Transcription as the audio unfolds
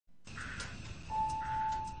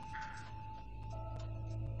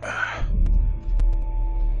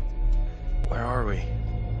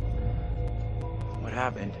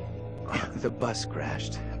happened? The bus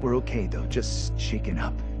crashed. We're okay though, just shaken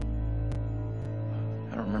up.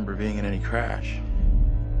 I don't remember being in any crash.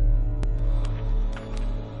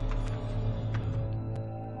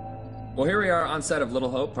 Well, here we are on set of Little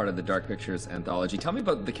Hope, part of the Dark Pictures Anthology. Tell me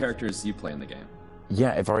about the characters you play in the game.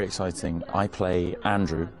 Yeah, very exciting. I play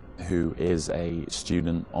Andrew, who is a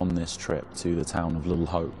student on this trip to the town of Little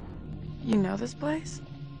Hope. You know this place?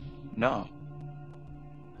 No.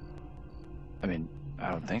 I mean, I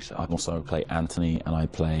don't think so. I also play Anthony and I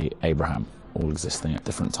play Abraham, all existing at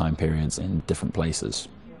different time periods in different places.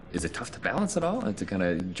 Is it tough to balance it all and to kind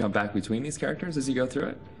of jump back between these characters as you go through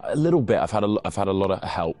it? A little bit. I've had a lot of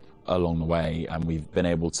help along the way, and we've been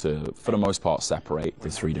able to, for the most part, separate the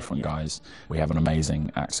three different guys. We have an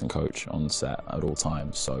amazing accent coach on set at all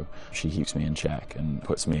times, so she keeps me in check and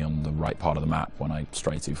puts me on the right part of the map when I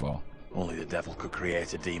stray too far. Only the devil could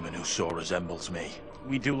create a demon who so resembles me.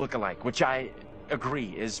 We do look alike, which I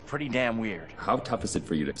agree is pretty damn weird. How tough is it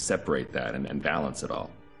for you to separate that and balance it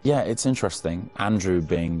all? Yeah, it's interesting. Andrew,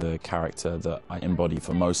 being the character that I embody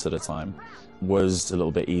for most of the time, was a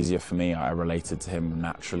little bit easier for me. I related to him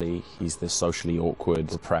naturally. He's this socially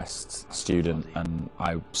awkward, repressed student, and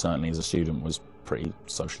I certainly as a student was pretty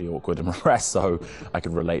socially awkward and repressed, so I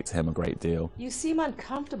could relate to him a great deal. You seem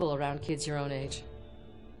uncomfortable around kids your own age.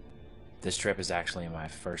 This trip is actually my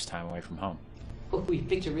first time away from home. Oh, you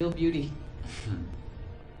picked a real beauty.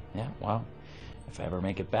 Yeah, well, if I ever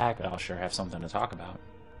make it back, I'll sure have something to talk about.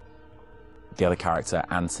 The other character,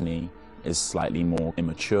 Anthony, is slightly more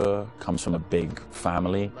immature, comes from a big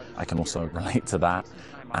family. I can also relate to that.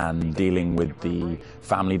 And dealing with the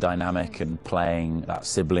family dynamic and playing that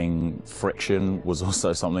sibling friction was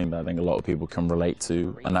also something that I think a lot of people can relate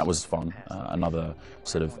to, and that was fun. Another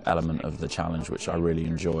sort of element of the challenge which I really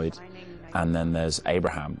enjoyed. And then there's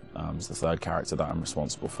Abraham, is the third character that I'm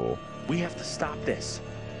responsible for. We have to stop this.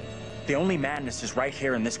 The only madness is right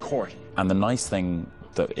here in this court. And the nice thing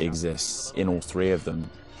that exists in all three of them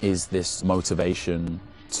is this motivation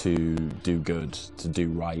to do good, to do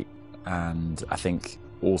right. And I think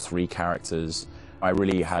all three characters I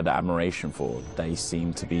really had admiration for. They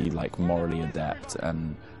seem to be like morally adept,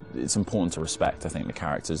 and it's important to respect, I think, the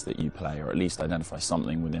characters that you play, or at least identify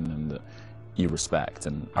something within them that you respect.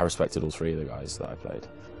 And I respected all three of the guys that I played.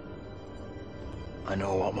 I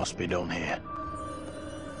know what must be done here.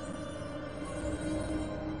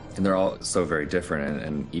 And they're all so very different,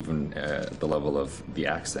 and even the level of the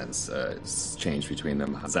accents change between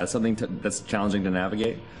them. Is that something that's challenging to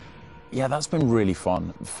navigate? Yeah, that's been really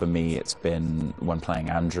fun for me. It's been, when playing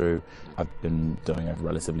Andrew, I've been doing a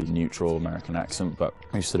relatively neutral American accent, but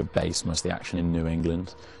we sort of base most of the action in New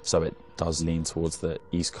England, so it does lean towards the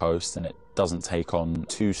East Coast, and it doesn't take on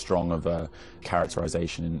too strong of a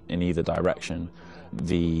characterization in either direction.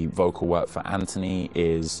 The vocal work for Anthony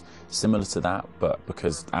is similar to that, but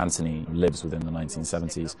because Anthony lives within the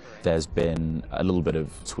 1970s, there's been a little bit of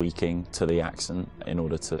tweaking to the accent in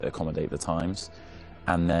order to accommodate the times.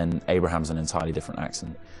 And then Abraham's an entirely different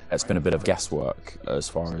accent. It's been a bit of guesswork as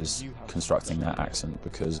far as constructing that accent,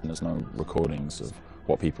 because there's no recordings of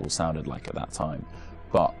what people sounded like at that time.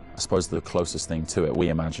 But I suppose the closest thing to it we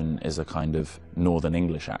imagine is a kind of Northern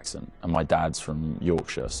English accent. And my dad's from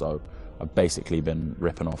Yorkshire, so I've basically been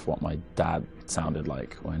ripping off what my dad sounded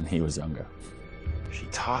like when he was younger. She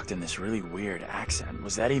talked in this really weird accent.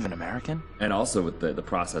 Was that even American? And also with the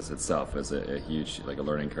process itself is a huge, like a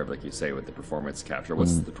learning curve, like you say, with the performance capture.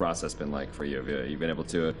 What's the process been like for you? Have you been able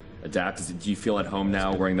to adapt? Do you feel at home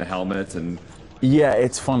now wearing the helmet? And yeah,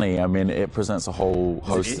 it's funny. I mean, it presents a whole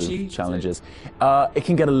host of challenges. It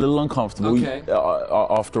can get a little uncomfortable. Okay.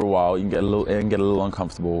 After a while, it can get a little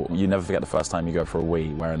uncomfortable. You never forget the first time you go for a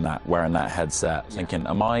wee wearing that headset, thinking,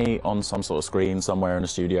 am I on some sort of screen somewhere in a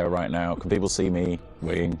studio right now? Can people see me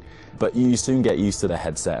weeing? But you soon get used to the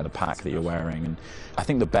headset and the pack that you're wearing. And I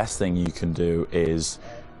think the best thing you can do is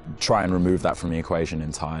try and remove that from the equation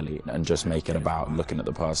entirely and just make it about looking at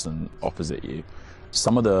the person opposite you.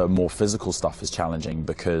 Some of the more physical stuff is challenging,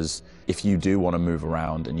 because if you do want to move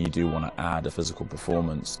around and you do want to add a physical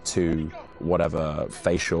performance to whatever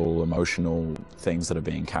facial, emotional things that are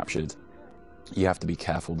being captured, you have to be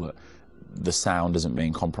careful that the sound isn't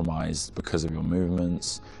being compromised because of your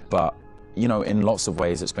movements. But, you know, in lots of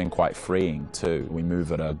ways it's been quite freeing too. We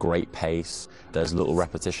move at a great pace. There's little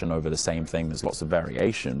repetition over the same thing. There's lots of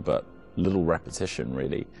variation, but little repetition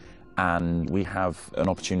really. And we have an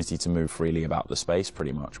opportunity to move freely about the space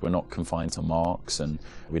pretty much. We're not confined to marks, and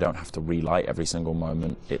we don't have to relight every single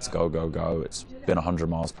moment. It's go, go, go. It's been 100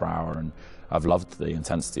 miles per hour, and I've loved the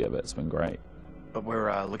intensity of it. It's been great. But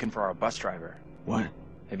we're looking for our bus driver. What?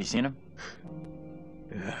 Have you seen him?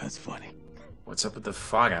 Yeah, that's funny. What's up with the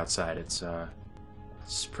fog outside? It's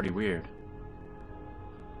pretty weird.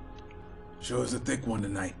 Sure is a thick one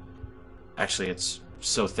tonight. Actually, it's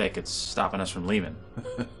so thick it's stopping us from leaving.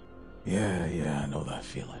 Yeah, I know that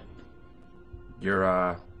feeling.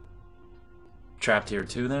 You're, trapped here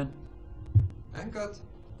too, then? And cut.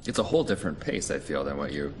 It's a whole different pace, I feel, than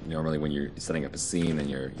what you normally when you're setting up a scene and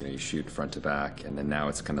you shoot front to back, and then now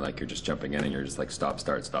it's kind of like you're just jumping in and you're just like stop,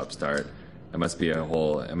 start, stop, start. It must be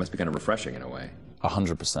kind of refreshing in a way.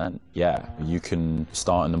 100%, yeah. You can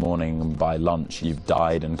start in the morning and by lunch you've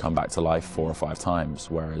died and come back to life 4 or 5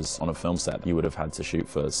 times, whereas on a film set you would have had to shoot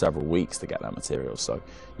for several weeks to get that material. So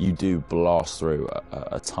you do blast through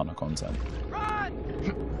a ton of content. Run!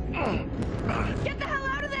 Get the hell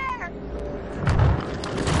out of there!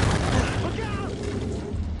 Look out!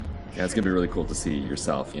 Yeah, it's gonna be really cool to see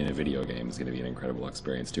yourself in a video game. It's gonna be an incredible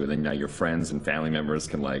experience too. And then now your friends and family members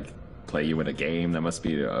can like play you in a game. That must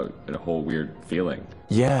be a whole weird feeling.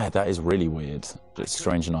 Yeah, that is really weird. It's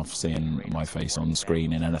strange enough seeing my face on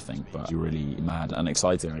screen in anything, but you're really mad and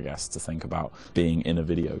exciting, I guess, to think about being in a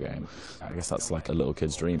video game. I guess that's like a little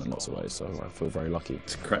kid's dream in lots of ways, so I feel very lucky.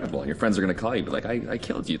 It's incredible. And your friends are gonna call you, be like, I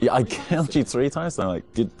killed you. Yeah, I killed you 3 times. They're like,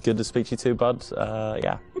 good to speak to you too, bud.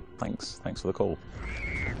 Yeah, thanks for the call.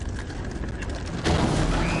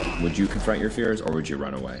 Would you confront your fears or would you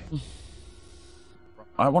run away?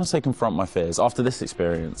 I want to say confront my fears. After this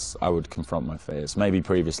experience, I would confront my fears. Maybe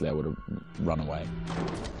previously I would have run away.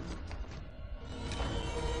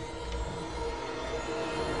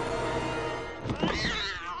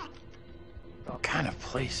 What kind of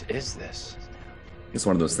place is this? It's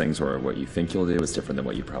one of those things where what you think you'll do is different than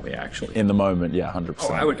what you probably actually. In the moment, yeah, 100%.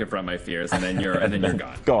 Oh, I would confront my fears, and then you're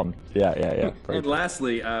gone. Gone. Yeah. And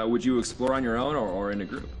lastly, would you explore on your own or in a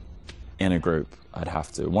group? In a group, I'd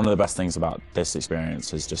have to. One of the best things about this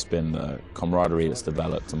experience has just been the camaraderie that's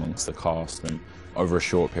developed amongst the cast, and over a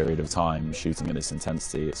short period of time, shooting at this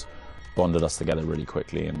intensity, it's bonded us together really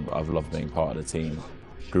quickly, and I've loved being part of the team.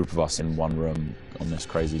 A group of us in one room on this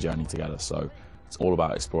crazy journey together, so it's all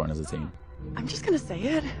about exploring as a team. I'm just gonna say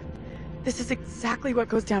it. This is exactly what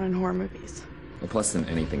goes down in horror movies. Well, plus than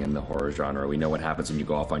anything in the horror genre, we know what happens when you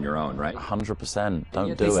go off on your own, right? 100%. Don't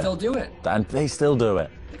Yet do it. They still do it. And they still do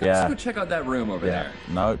it. Let's go check out that room over there.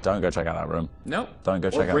 No, don't go check out that room. Nope. Don't go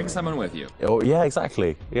check out. Or bring someone with you. Oh, yeah,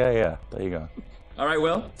 exactly. Yeah. There you go. All right,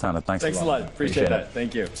 Will. Tanner, thanks a lot. Appreciate that.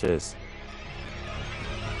 Thank you. Cheers.